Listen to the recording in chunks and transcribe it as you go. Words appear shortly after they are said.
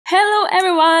Hello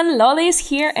everyone, Lola is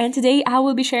here and today I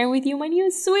will be sharing with you my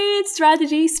new sweet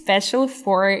strategy special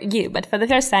for you. But for the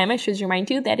first time, I should remind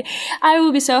you that I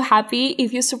will be so happy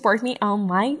if you support me on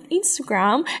my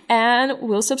Instagram and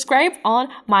will subscribe on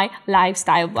my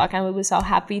lifestyle blog. I will be so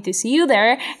happy to see you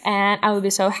there and I will be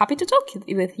so happy to talk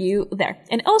with you there.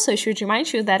 And also I should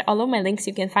remind you that all of my links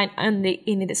you can find in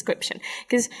the description,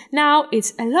 because now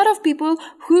it's a lot of people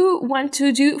who want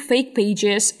to do fake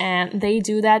pages and they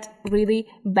do that really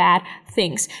bad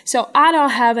things. So I don't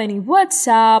have any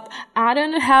WhatsApp, I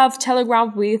don't have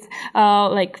Telegram with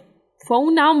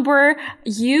phone number.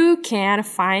 You can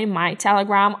find my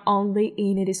Telegram only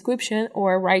in the description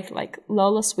or write like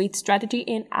Lola Sweet Strategy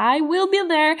and I will be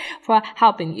there for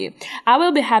helping you. I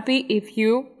will be happy if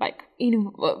you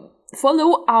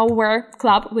follow our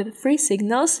club with free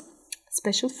signals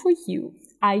special for you.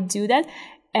 I do that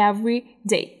every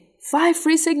day. 5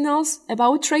 free signals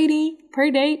about trading per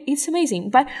day. It's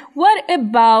amazing. But what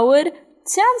about 10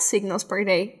 signals per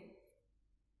day?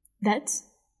 That's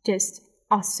just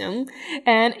awesome.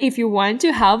 And if you want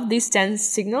to have these 10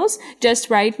 signals,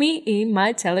 just write me in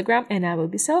my Telegram and I will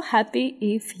be so happy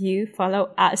if you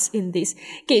follow us in this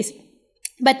case.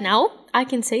 But now I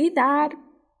can say that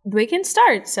we can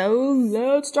start. So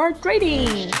let's start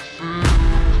trading.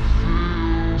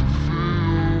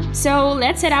 So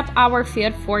let's set up our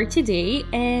field for today,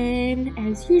 and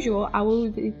as usual I will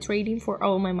be trading for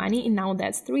all my money, and now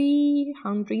that's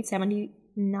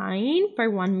 379 per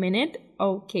 1 minute.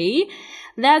 Okay,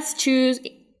 let's choose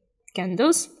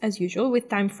candles as usual with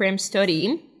time frames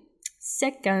 30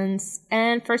 seconds,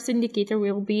 and first indicator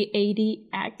will be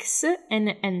 80x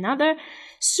and another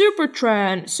super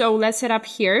trend. So let's set up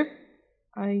here.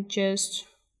 I just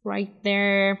write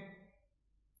there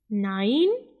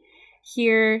 9.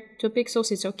 Here 2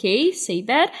 pixels is okay, save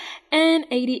that, and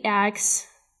 80x,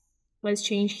 let's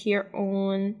change here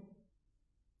on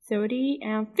 30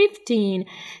 and 15.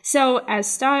 So as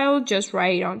style, just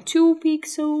write on 2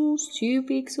 pixels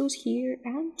here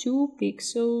and 2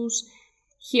 pixels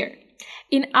here.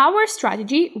 In our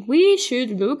strategy, we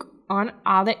should look on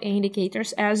other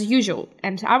indicators as usual,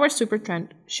 and our super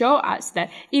trend show us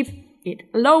that if it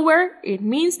lower, it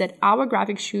means that our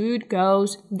graphic should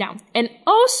goes down. And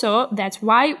also that's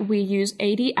why we use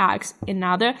 80x,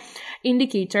 another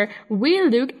indicator. We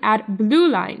look at blue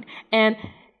line, and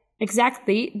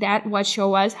exactly that what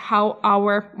show us how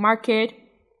our market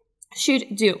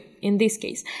should do in this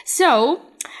case. So,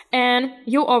 and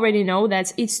you already know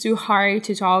that it's too hard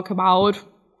to talk about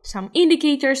some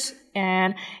indicators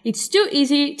and it's too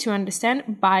easy to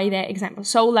understand by the example.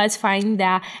 So let's find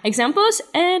the examples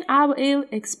and I will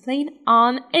explain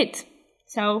on it.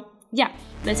 So yeah,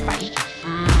 let's find.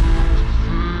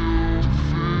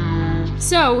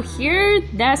 So here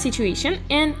the situation,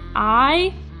 and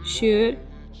I should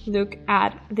look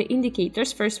at the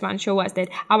indicators. First one show us that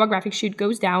our graphic should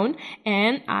goes down,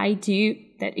 and I do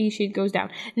that it should goes down.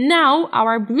 Now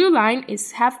our blue line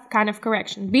is have kind of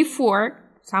correction. Before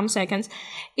some seconds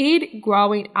it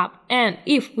growing up, and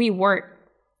if we were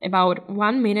about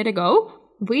 1 minute ago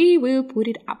we will put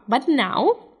it up, but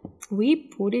now we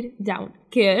put it down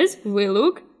because we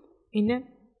look in the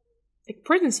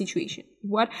present situation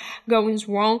what goes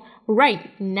wrong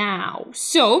right now.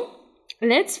 So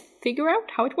let's figure out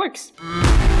how it works.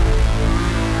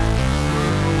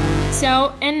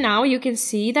 So, and now you can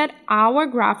see that our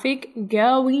graphic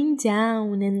going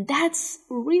down, and that's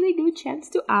a really good chance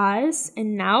to us.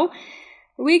 And now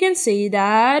we can see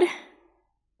that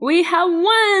we have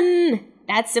won.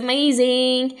 That's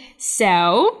amazing.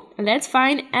 So let's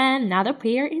find another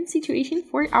pair in situation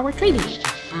for our trading.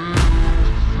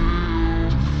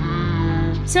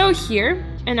 So here,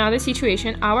 another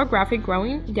situation, our graphic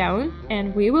growing down,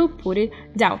 and we will put it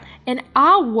down. And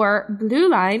our blue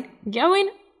line going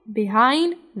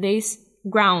behind this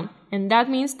ground, and that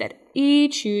means that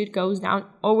it should goes down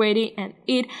already, and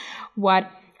it what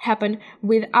happened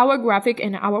with our graphic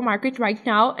and our market right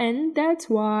now, and that's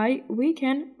why we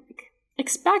can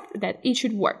expect that it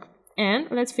should work. And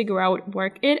let's figure out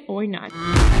work it or not.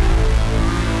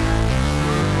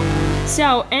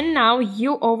 So, and now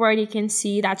you already can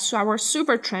see that our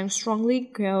super trend strongly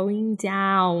going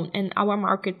down and our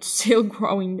market still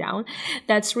growing down.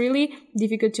 That's really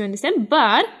difficult to understand,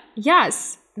 but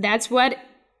yes, that's what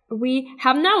we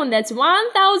have now, and that's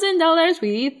 $1,000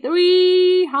 with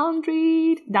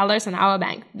 $300 in our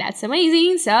bank. That's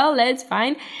amazing. So let's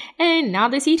find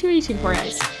another situation for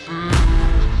us.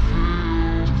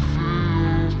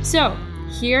 So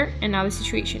here another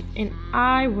situation, and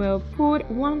I will put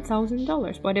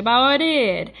 $1,000. What about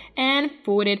it? And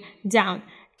put it down,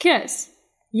 because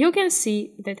you can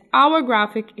see that our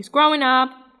graphic is growing up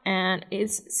and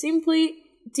it's simply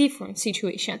different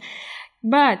situation.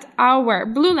 But our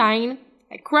blue line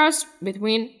crossed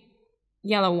between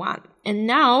yellow one, and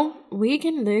now we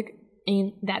can look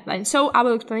in that line. So I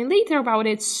will explain later about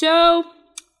it. So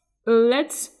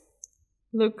let's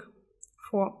look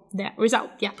for the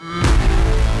result. Yeah.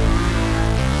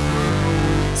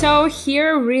 So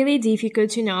here, really difficult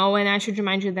to know, and I should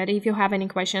remind you that if you have any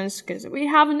questions, because we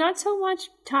have not so much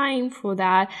time for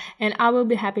that, and I will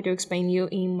be happy to explain you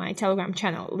in my Telegram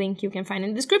channel. Link you can find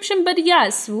in the description. But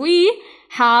yes, we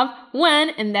have won,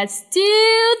 and that's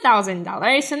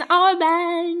 $2,000 in our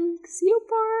bank.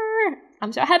 Super!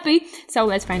 I'm so happy. So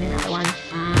let's find another one.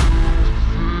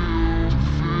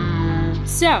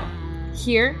 So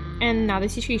here, another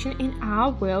situation, and I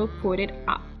will put it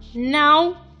up.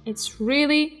 Now, it's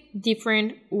really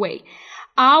different way.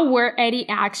 Our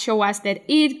ADX show us that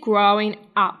it growing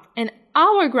up, and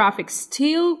our graphics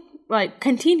still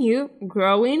continue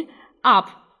growing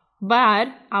up, but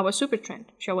our super trend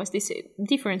show us this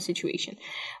different situation.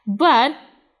 But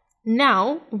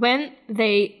now when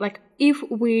they if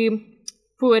we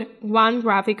put one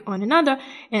graphic on another,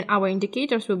 and our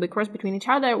indicators will be crossed between each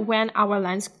other, when our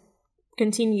lines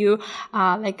continue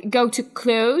go to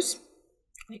close,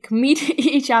 meet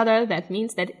each other, that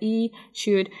means that it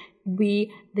should be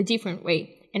the different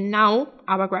way. And now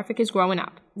our graphic is growing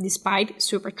up despite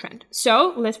super trend.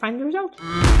 So let's find the result.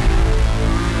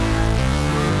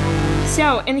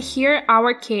 So, and here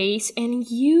our case, and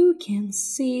you can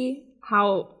see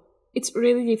how it's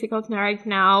really difficult right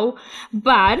now,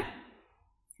 but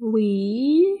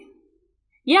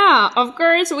of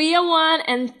course, we won,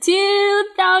 and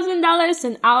 $2,000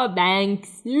 in our bank.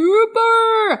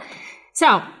 Super!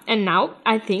 So, and now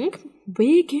I think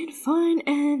we can find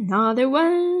another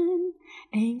one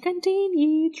and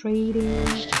continue trading.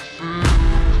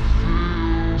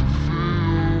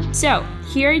 So,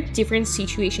 here different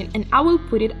situation, and I will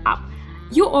put it up.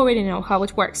 You already know how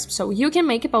it works, so you can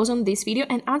make a pause on this video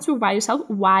and answer by yourself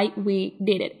why we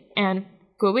did it. And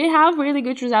could we have really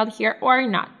good result here or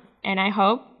not? And I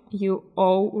hope you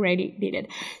already did it.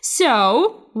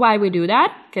 So why we do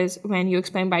that? Because when you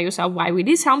explain by yourself why we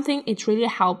did something, it really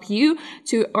helps you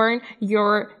to earn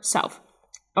yourself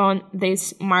on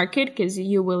this market, because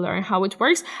you will learn how it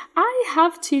works. I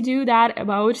have to do that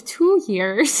about 2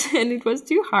 years and it was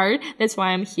too hard. That's why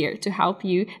I'm here to help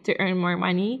you to earn more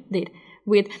money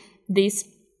with these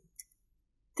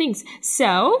things.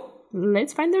 So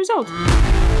let's find the result.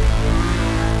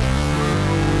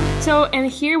 So,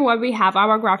 and here what we have,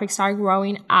 our graphics are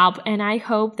growing up, and I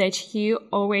hope that you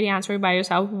already answered by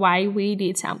yourself why we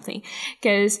did something.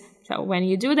 Because so when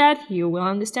you do that, you will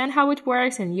understand how it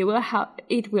works, and it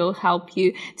will help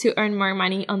you to earn more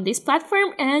money on this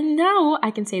platform. And now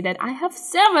I can say that I have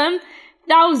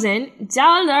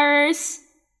 $7,000.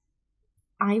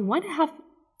 I want to have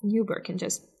new Birkin,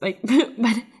 just but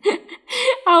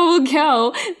I will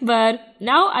go. But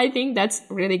now I think that's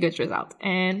really good result.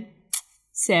 And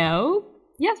so,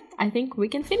 yeah, I think we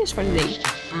can finish for the day.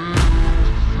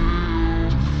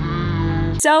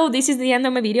 So this is the end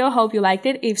of my video. Hope you liked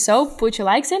it. If so, put your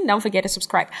likes and don't forget to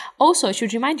subscribe. Also, I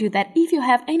should remind you that if you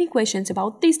have any questions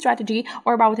about this strategy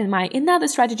or about my another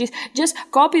strategies, just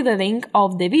copy the link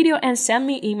of the video and send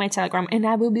me in my Telegram, and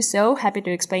I will be so happy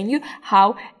to explain you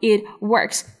how it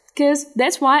works. Because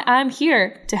that's why I'm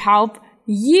here, to help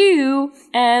you,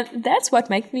 and that's what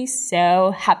makes me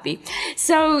so happy.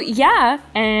 So yeah,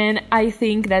 and I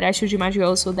think that I should remind you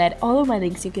also that all of my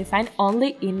links you can find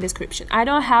only in description. I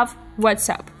don't have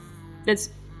WhatsApp. That's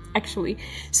actually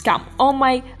scam. All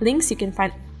my links you can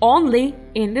find only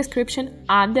in description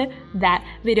under that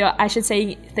video. I should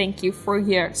say thank you for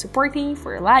your supporting,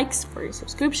 for your likes, for your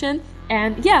subscription,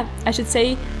 and yeah, I should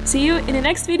say see you in the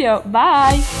next video.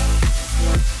 Bye.